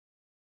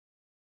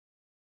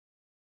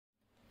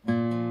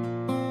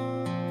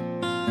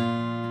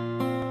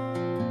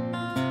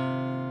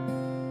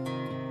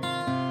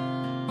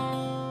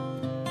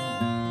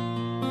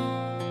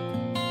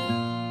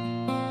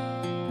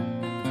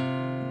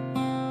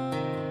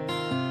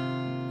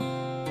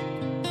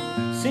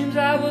Seems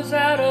I was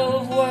out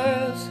of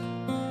words,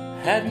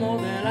 had more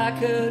than I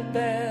could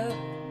bear.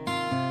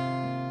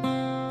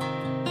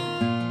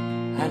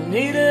 I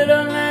needed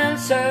an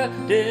answer,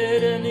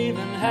 didn't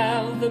even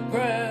have the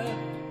prayer.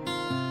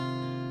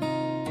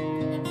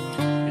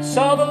 You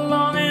saw the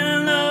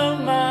longing of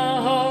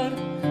my heart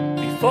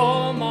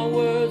before my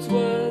words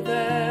were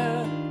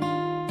there.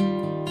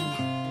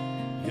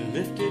 You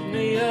lifted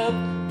me up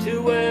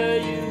to where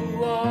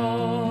you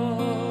are.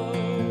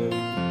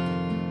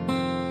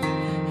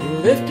 You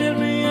lifted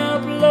me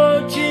up,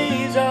 Lord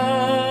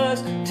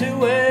Jesus, to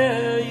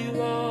where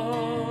you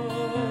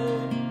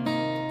are.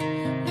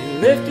 You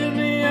lifted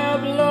me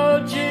up,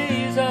 Lord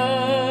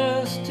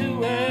Jesus, to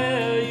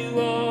where you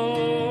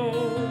are.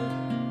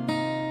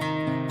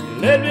 You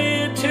led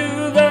me to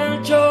the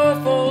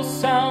joyful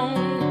sound.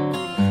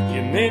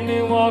 You made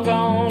me walk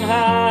on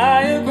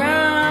higher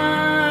ground.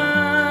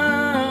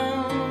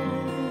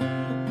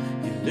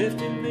 You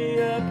lifted me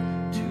up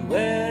to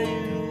where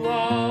you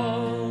are.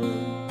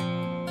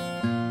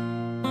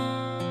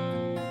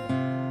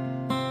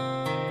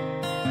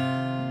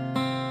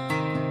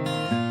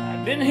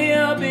 I've been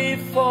here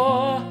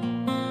before,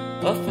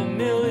 a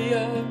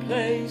familiar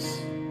place.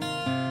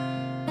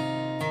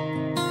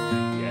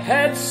 You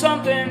had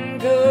something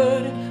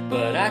good,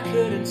 but I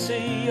couldn't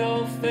see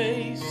your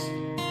face.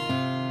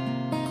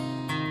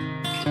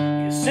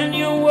 You sent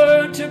your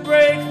word to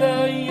break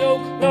the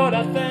yoke, Lord,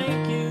 I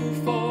thank you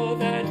for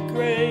that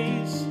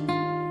grace.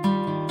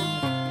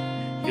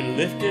 You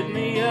lifted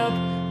me up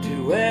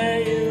to where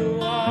you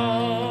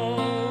are.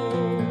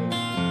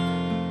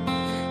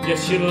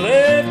 Yes, you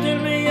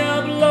lifted me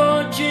up,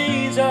 Lord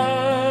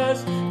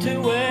Jesus, to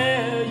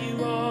where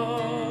you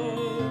are.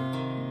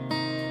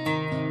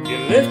 You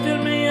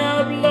lifted me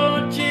up,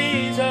 Lord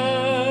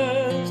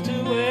Jesus, to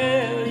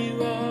where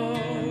you are.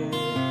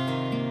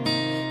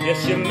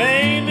 Yes, you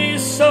made me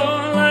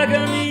soar like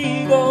an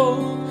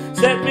eagle,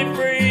 set me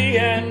free,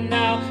 and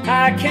now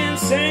I can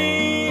sing.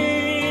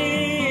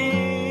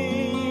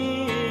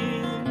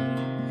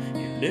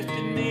 You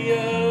lifted me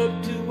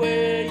up to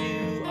where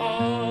you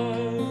are.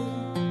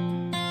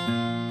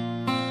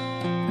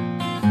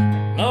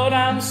 Lord,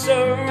 I'm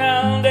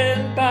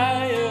surrounded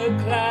by a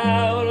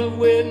cloud of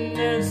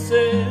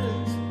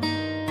witnesses,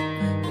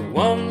 the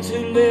ones who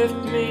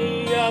lift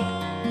me up,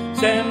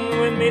 stand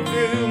with me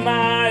through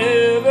my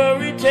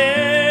every test.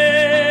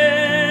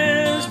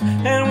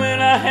 And when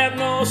I have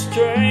no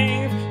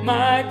strength,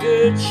 my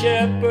good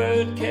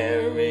shepherd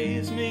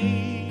carries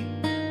me.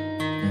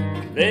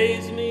 He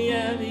lays me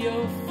at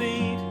your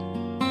feet,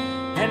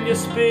 and your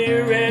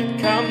spirit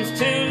comes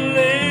to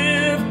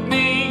lift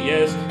me.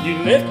 Yes, you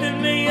lifted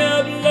me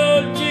up,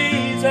 Lord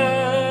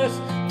Jesus,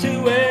 to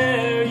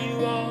where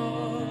you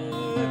are.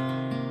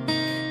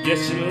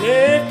 Yes, you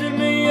lifted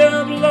me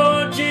up,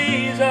 Lord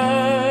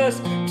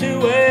Jesus, to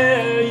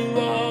where you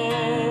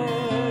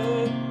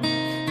are.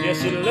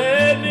 Yes, you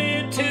led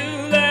me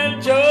to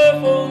that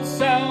joyful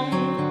sound.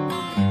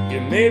 You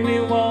made me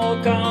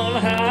walk on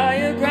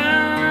higher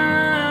ground.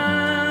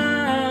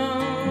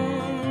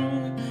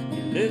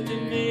 You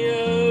lifted me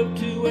up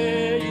to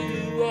where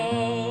you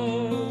are.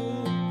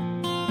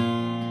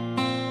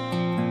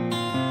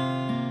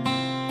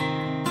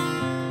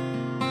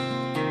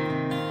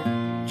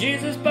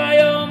 Jesus, by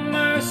your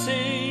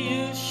mercy,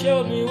 you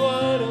showed me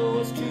what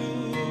was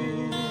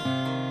true.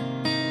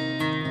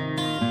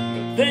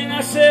 The thing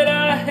I said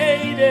I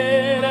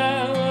hated,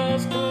 I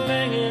was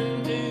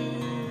clinging to.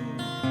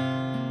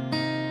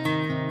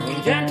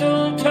 One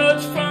gentle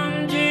touch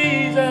from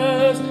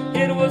Jesus,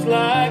 it was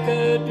like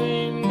a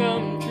dream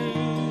come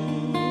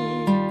true.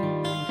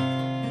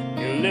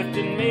 You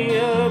lifted me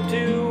up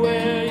to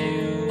where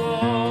you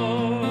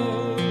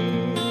are.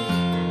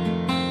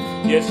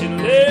 Yes, you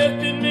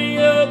lifted me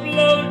up,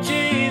 Lord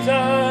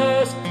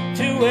Jesus,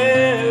 to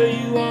where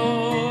you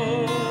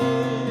are.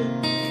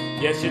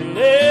 Yes, you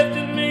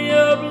lifted me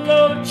up,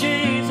 Lord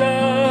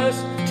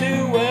Jesus,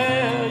 to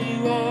where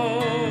you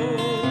are.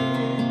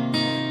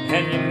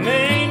 And you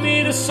made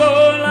me to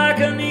soar like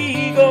an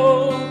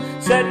eagle,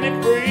 set me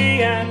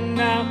free, and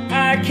now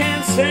I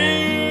can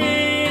sing.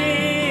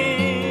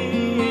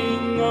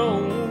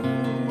 Oh,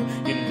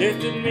 you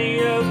lifted me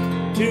up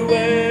to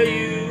where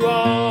you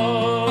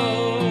are.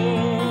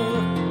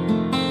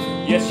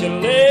 Yes, you're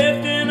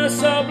lifting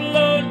us up,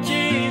 Lord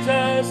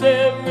Jesus,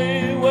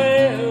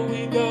 everywhere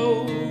we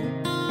go.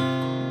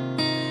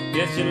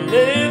 Yes, you're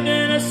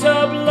lifting us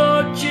up,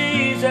 Lord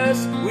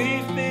Jesus,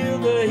 we feel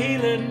the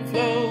healing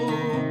flow.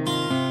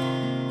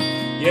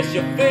 Yes,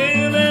 you're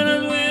filling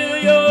us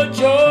with your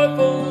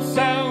joyful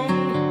sound,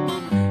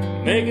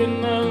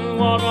 making us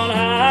walk on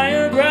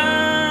higher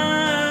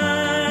ground.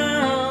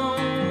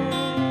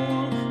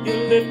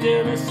 You're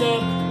lifting us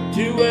up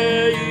to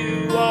where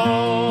you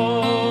are.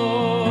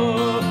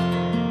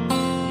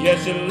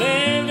 Yes, you're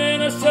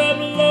lifting us up,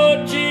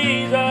 Lord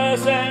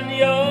Jesus, and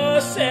you're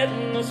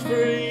setting us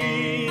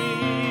free.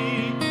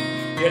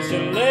 Yes,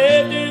 you're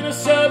lifting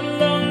us up,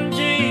 Lord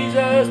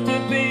Jesus, to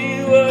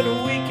be what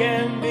we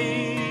can be.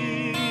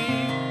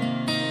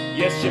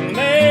 Yes, you're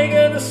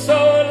making us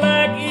soar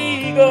like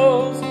eagles.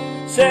 eagles,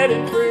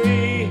 setting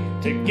free.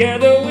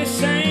 Together we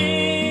sing.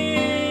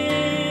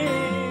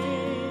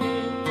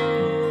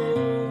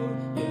 Oh,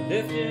 you're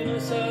lifting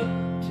us up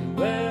to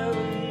where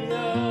we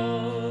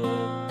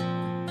are.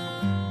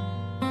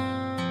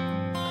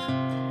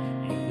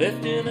 You're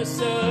lifting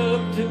us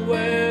up to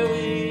where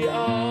we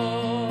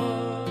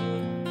are.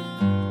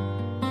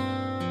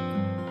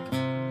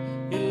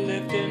 You're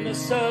lifting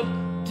us up